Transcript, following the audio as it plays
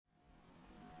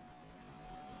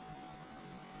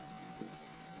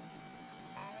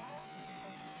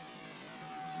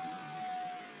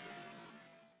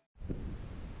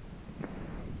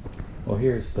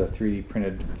here's a 3D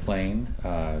printed plane.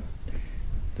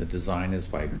 The design is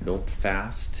by Built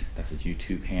Fast. That's his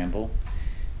YouTube handle.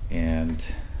 And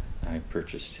I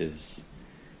purchased his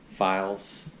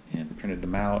files and printed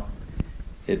them out.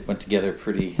 It went together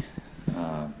pretty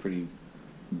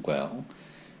well.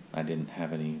 I didn't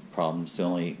have any problems.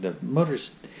 The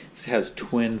motors, it has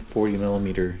twin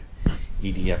 40mm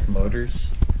EDF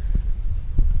motors,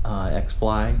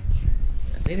 X-Fly.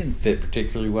 They didn't fit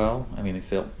particularly well. I mean, they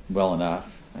fit well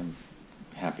enough. I'm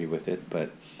happy with it, but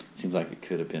it seems like it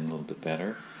could have been a little bit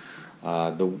better.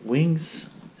 The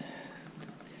wings,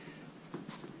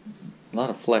 a lot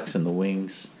of flex in the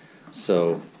wings,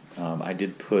 so I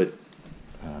did put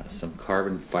some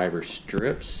carbon fiber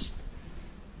strips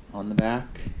on the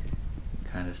back.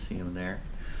 Kind of see them there.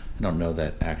 I don't know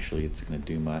that actually it's going to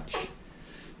do much,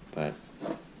 but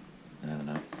I don't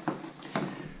know.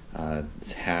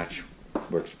 This hatch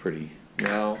works pretty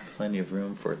well. Plenty of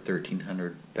room for a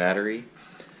 1300 battery.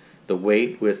 The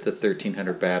weight with the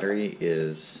 1300 battery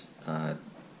is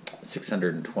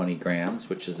 620 grams,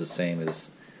 which is the same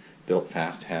as Built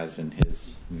Fast has in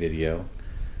his video.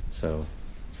 So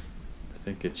I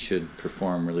think it should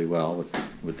perform really well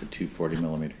with the two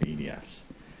 40mm EDFs.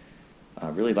 I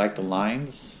really like the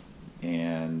lines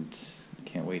and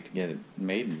can't wait to get it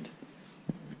maidened.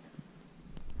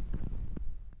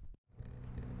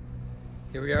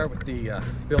 Here we are with the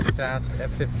Built Fast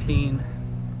F-15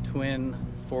 twin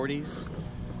 40s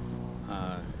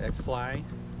X-Fly.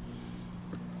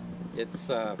 It's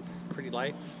pretty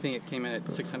light. I think it came in at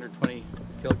 620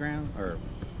 kilograms or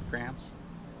grams,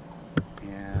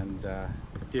 and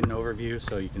did an overview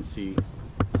so you can see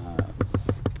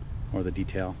more of the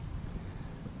detail.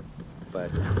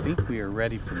 But I think we are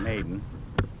ready for maiden.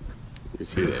 You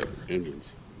see the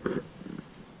engines.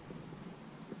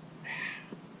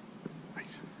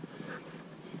 Nice.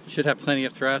 Should have plenty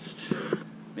of thrust.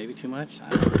 Maybe too much? I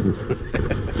don't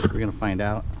know. We're gonna find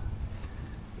out.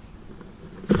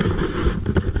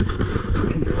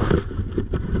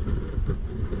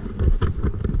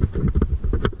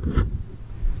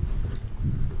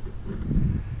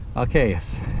 Okay,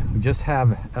 so we just have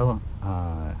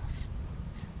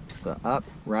the up,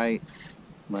 right,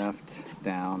 left,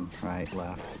 down, right,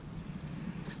 left.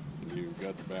 You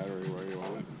got the battery where you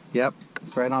want it? Yep,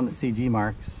 it's right on the CG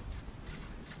marks.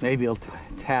 Maybe a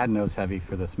tad nose heavy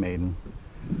for this maiden.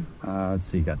 Let's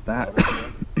see, got that.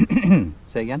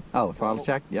 Say again? Oh, throttle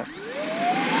check? Yep.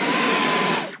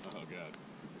 Oh, God.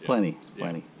 Yeah. Plenty.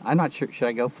 I'm not sure, should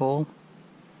I go full?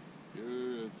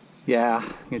 Yeah,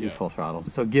 I'm gonna do full throttle.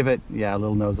 So give it, a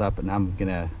little nose up, and I'm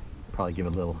gonna probably give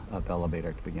it a little up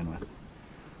elevator to begin with.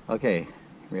 Okay,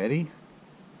 ready?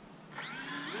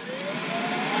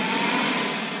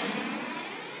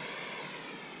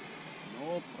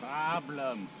 No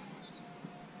problem.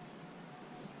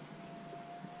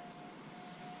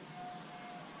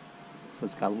 So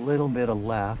it's got a little bit of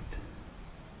left.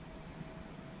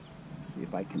 Let's see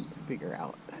if I can figure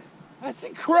out. That's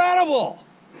incredible!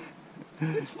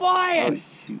 It's flying!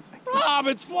 Oh, shoot. Rob,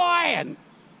 it's flying!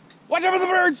 Watch out for the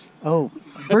birds! Oh,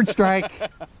 bird strike!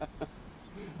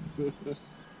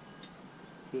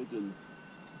 Pigeons.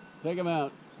 Take them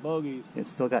out. Bogeys. It's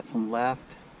still got some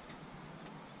left.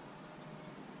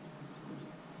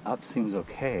 Up seems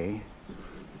okay.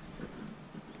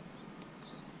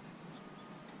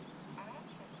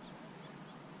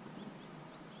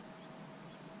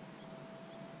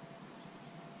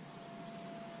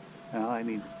 Well, I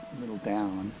need a little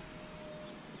down.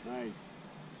 Nice.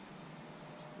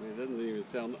 I mean, it doesn't even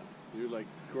sound... You're like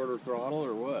quarter throttle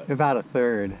or what? About a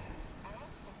third.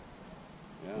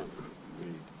 Yeah. I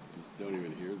mean, you just don't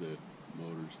even hear the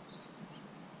motors.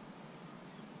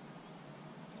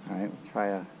 Alright, we'll try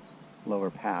a lower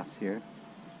pass here.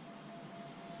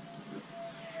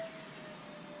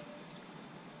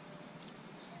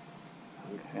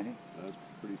 Okay. That's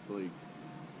pretty sleek.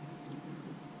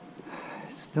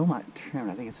 It's still not trimmed.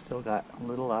 I think it's still got a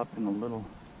little up and a little...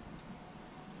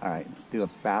 Alright, let's do a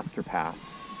faster pass.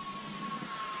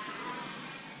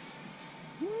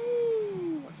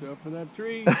 Woo! Watch out for that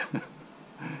tree.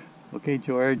 Okay,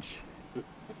 George.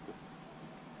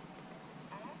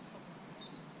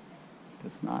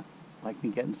 Does not like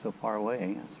me getting so far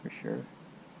away, that's for sure.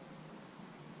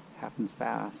 Happens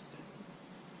fast.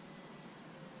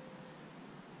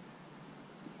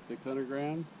 600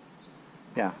 grams?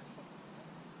 Yeah.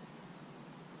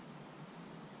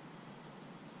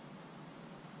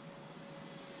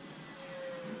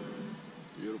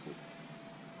 Beautiful.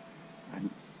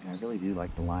 I really do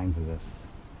like the lines of this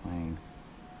plane.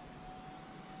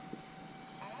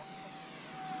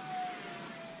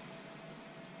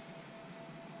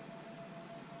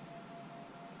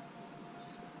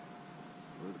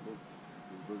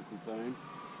 vertical time.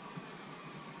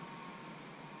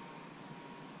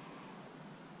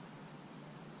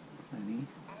 Plenty.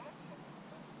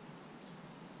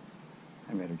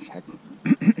 I better check.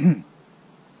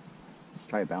 Let's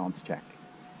try a balance check.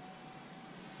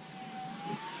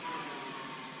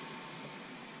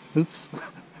 Oops,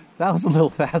 that was a little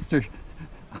faster.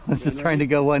 I was just trying to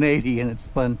go 180 and it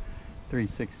spun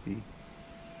 360.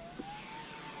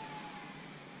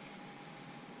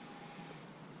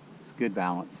 It's good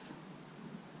balance.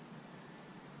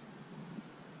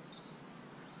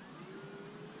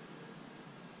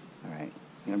 All right,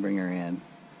 I'm gonna bring her in.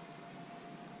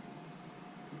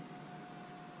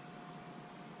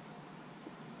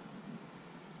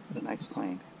 What a nice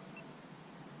plane.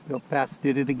 Bill Pass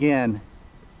did it again.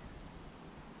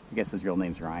 I guess his real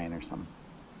name's Ryan or something.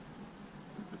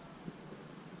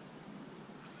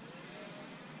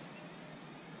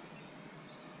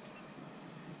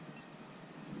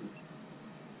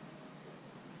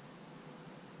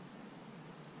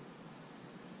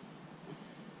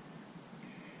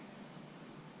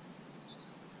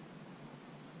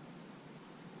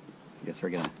 I guess we're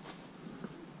gonna...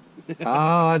 Oh,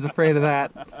 I was afraid of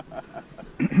that.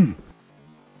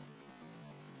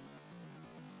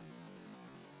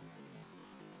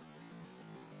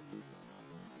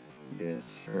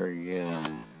 Yes, sure, yeah.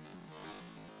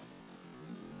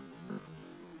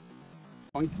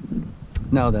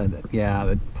 No,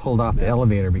 that pulled off the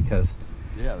elevator because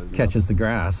it catches the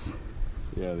grass.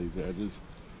 Yeah, these edges.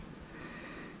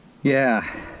 Yeah,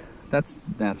 that's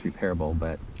repairable,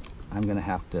 but I'm gonna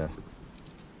have to.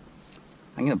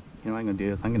 You know what I'm gonna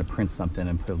do is I'm gonna print something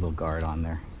and put a little guard on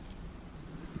there.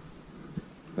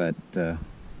 But yeah.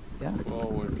 Well,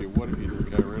 what if you just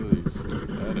got rid of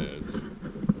that edge,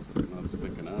 so it's not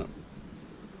sticking up?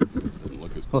 It doesn't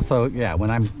look as cool. Well, so yeah,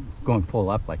 when I'm going pull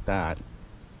up like that.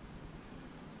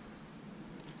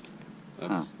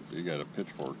 You got a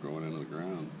pitchfork going into the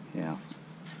ground. Yeah.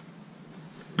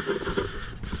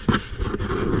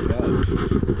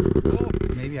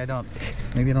 Maybe I don't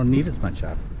need as much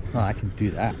up. Well, I can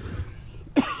do that.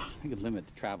 I could limit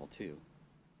the travel too.